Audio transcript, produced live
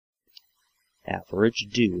Average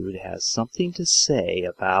Dude has something to say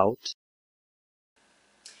about...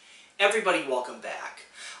 Everybody, welcome back.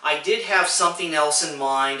 I did have something else in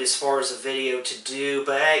mind as far as a video to do,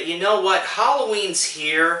 but you know what? Halloween's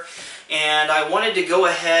here, and I wanted to go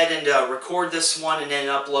ahead and record this one and then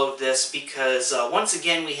upload this because once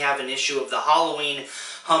again we have an issue of the Halloween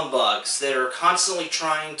Humbugs that are constantly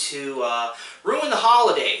trying to ruin the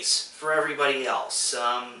holidays for everybody else.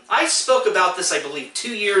 I spoke about this, I believe,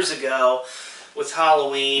 2 years ago with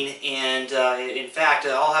Halloween, and in fact,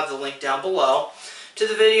 I'll have the link down below to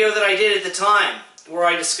the video that I did at the time where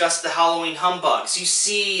I discussed the Halloween Humbugs. You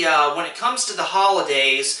see, when it comes to the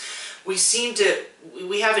holidays,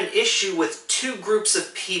 we have an issue with two groups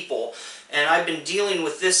of people, and I've been dealing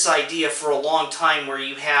with this idea for a long time where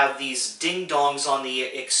you have these ding-dongs on the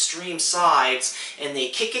extreme sides, and they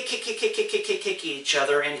kick each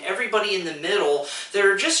other, and everybody in the middle that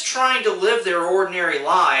are just trying to live their ordinary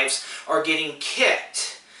lives are getting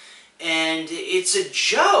kicked. And it's a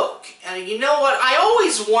joke. And you know what? I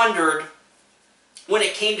always wondered when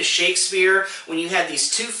it came to Shakespeare, when you had these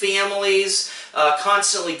two families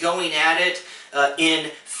constantly going at it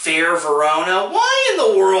in Fair Verona, why in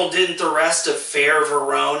the world didn't the rest of Fair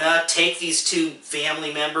Verona take these two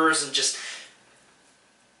family members and just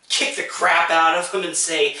kick the crap out of them and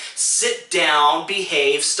say, sit down,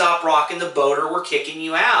 behave, stop rocking the boat or we're kicking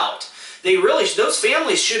you out? Those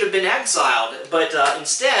families should have been exiled, but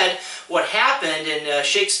instead, what happened, and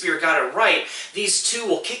Shakespeare got it right, these two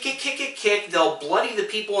will kick, they'll bloody the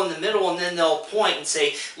people in the middle, and then they'll point and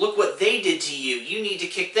say, look what they did to you, you need to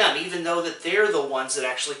kick them, even though that they're the ones that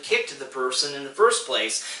actually kicked the person in the first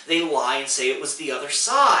place. They lie and say it was the other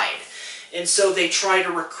side. And so they try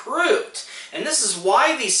to recruit. And this is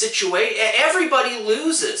why these situations, everybody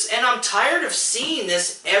loses, and I'm tired of seeing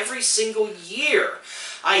this every single year.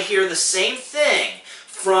 I hear the same thing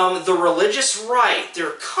from the religious right.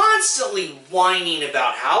 They're constantly whining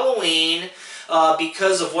about Halloween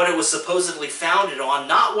because of what it was supposedly founded on,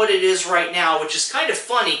 not what it is right now, which is kind of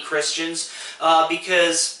funny, Christians,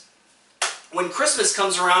 because when Christmas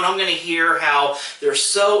comes around, I'm going to hear how they're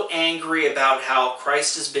so angry about how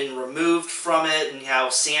Christ has been removed from it and how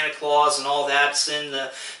Santa Claus and all that's in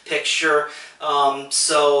the picture.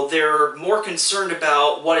 So they're more concerned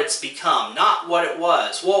about what it's become, not what it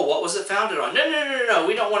was. Whoa, what was it founded on? No,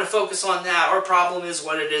 we don't want to focus on that. Our problem is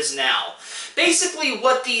what it is now. Basically,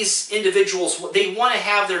 what these individuals, they want to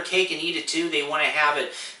have their cake and eat it too. They want to have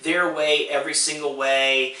it their way, every single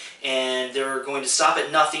way, and they're going to stop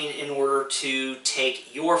at nothing in order to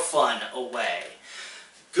take your fun away.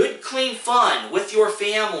 Good, clean fun with your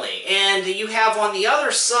family. And you have on the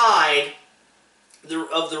other side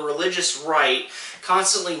of the religious right,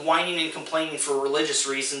 constantly whining and complaining for religious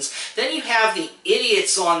reasons. Then you have the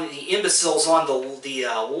idiots, the imbeciles on the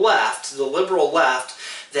left, the liberal left,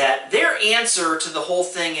 that their answer to the whole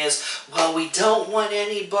thing is, well, we don't want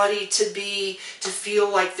anybody to feel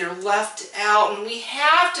like they're left out, and we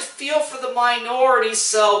have to feel for the minorities,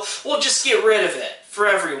 so we'll just get rid of it for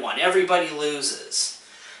everyone. Everybody loses.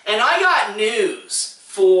 And I got news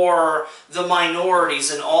for the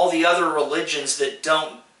minorities and all the other religions that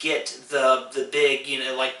don't get the big,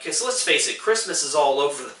 because let's face it, Christmas is all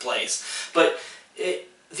over the place, but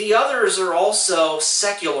the others are also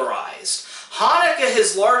secularized. Hannukah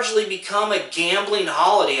has largely become a gambling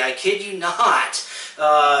holiday, I kid you not.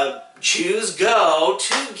 Jews go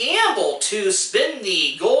to gamble, to spin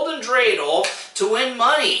the golden dreidel to win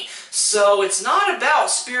money. So it's not about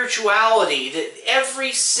spirituality. That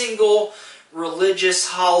every single religious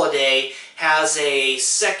holiday has a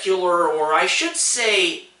secular, or I should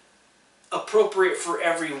say appropriate for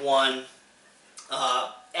everyone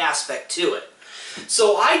aspect to it.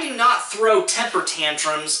 So I do not throw temper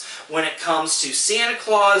tantrums when it comes to Santa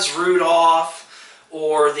Claus, Rudolph,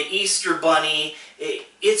 or the Easter Bunny.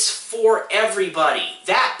 It's for everybody.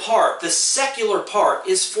 That part, the secular part,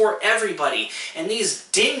 is for everybody. And these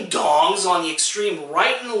ding-dongs on the extreme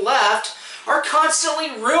right and left are constantly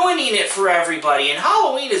ruining it for everybody. And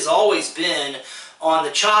Halloween has always been on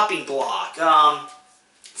the chopping block.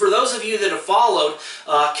 For those of you that have followed,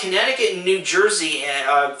 Connecticut and New Jersey,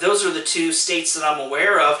 those are the two states that I'm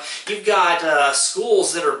aware of, you've got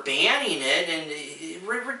schools that are banning it, and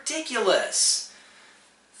ridiculous.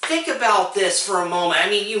 Think about this for a moment. I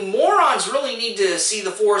mean, you morons really need to see the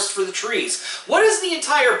forest for the trees. What is the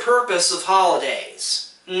entire purpose of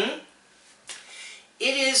holidays? It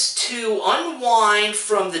is to unwind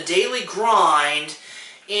from the daily grind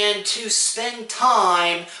and to spend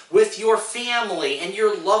time with your family and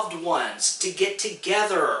your loved ones, to get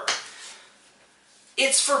together.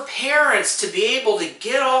 It's for parents to be able to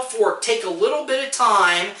get off work, take a little bit of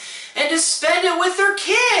time, and to spend it with their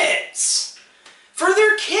kids. For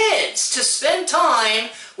their kids to spend time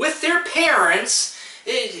with their parents.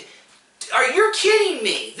 Are you kidding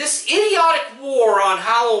me? This idiotic war on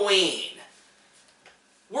Halloween.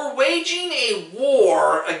 We're waging a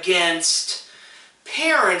war against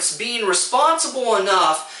parents being responsible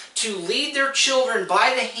enough to lead their children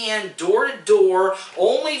by the hand, door to door,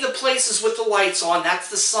 only the places with the lights on. That's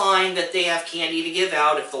the sign that they have candy to give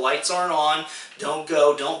out. If the lights aren't on, don't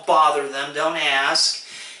go, don't bother them, don't ask.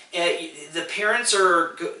 The parents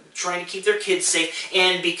are trying to keep their kids safe,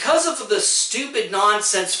 and because of the stupid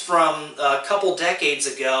nonsense from a couple decades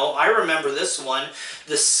ago, I remember this one,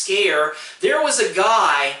 the scare, there was a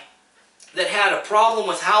guy that had a problem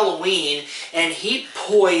with Halloween, and he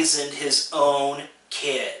poisoned his own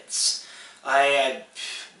kids. I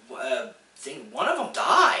think one of them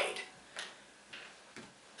died.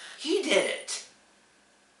 He did it.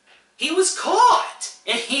 He was caught,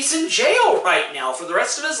 and he's in jail right now for the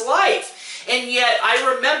rest of his life. And yet,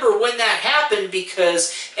 I remember when that happened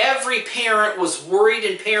because every parent was worried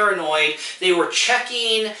and paranoid. They were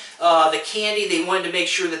checking the candy. They wanted to make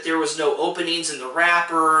sure that there was no openings in the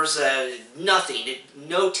wrappers, nothing,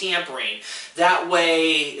 no tampering. That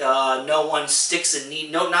way, no one sticks a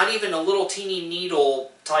needle, not even a little teeny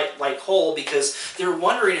needle type like hole, because they're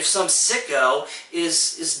wondering if some sicko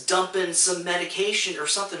is dumping some medication or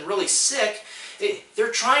something really sick. They're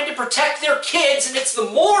trying to protect their kids, and it's the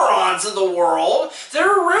morons of the world that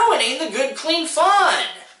are ruining the good, clean fun.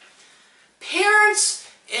 Parents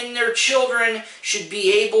and their children should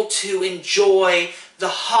be able to enjoy the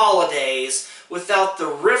holidays without the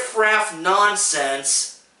riff-raff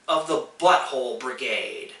nonsense of the Butthole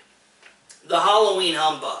Brigade, the Halloween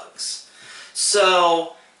Humbugs.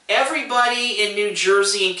 So, everybody in New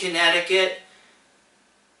Jersey and Connecticut,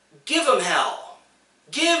 give them hell.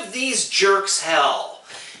 Give these jerks hell.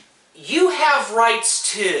 You have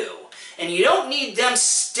rights too. And you don't need them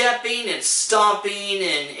stepping and stomping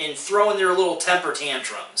and throwing their little temper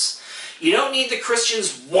tantrums. You don't need the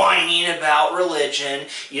Christians whining about religion.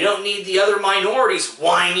 You don't need the other minorities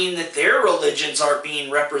whining that their religions aren't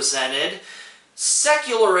being represented.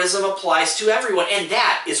 Secularism applies to everyone, and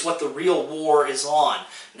that is what the real war is on.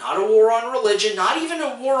 Not a war on religion, not even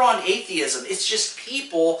a war on atheism. It's just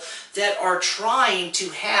people that are trying to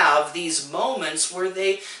have these moments where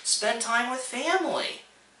they spend time with family.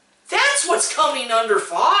 That's what's coming under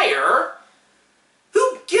fire.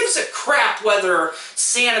 Who gives a crap whether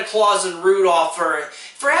Santa Claus and Rudolph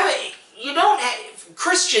for having,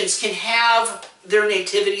 Christians can have their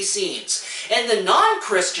nativity scenes, and the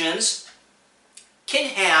non-Christians can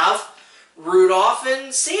have Rudolph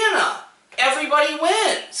and Santa. Everybody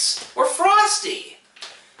wins. Or Frosty.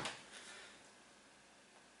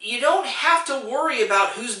 You don't have to worry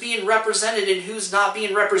about who's being represented and who's not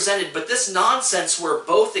being represented, but this nonsense where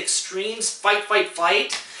both extremes fight,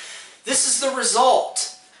 this is the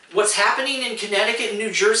result. What's happening in Connecticut and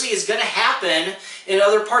New Jersey is going to happen in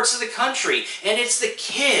other parts of the country, and it's the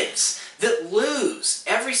kids that lose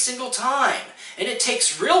every single time. And it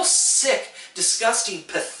takes real sick, disgusting,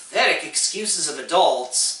 pathetic excuses of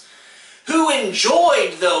adults who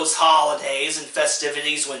enjoyed those holidays and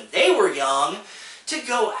festivities when they were young to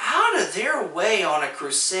go out of their way on a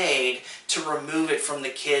crusade to remove it from the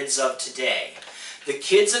kids of today. The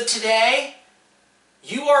kids of today,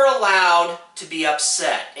 you are allowed to be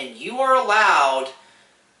upset, and you are allowed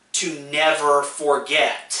to never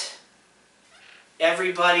forget.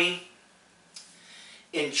 Everybody,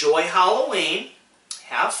 enjoy Halloween,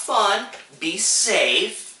 have fun, be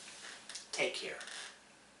safe, take care.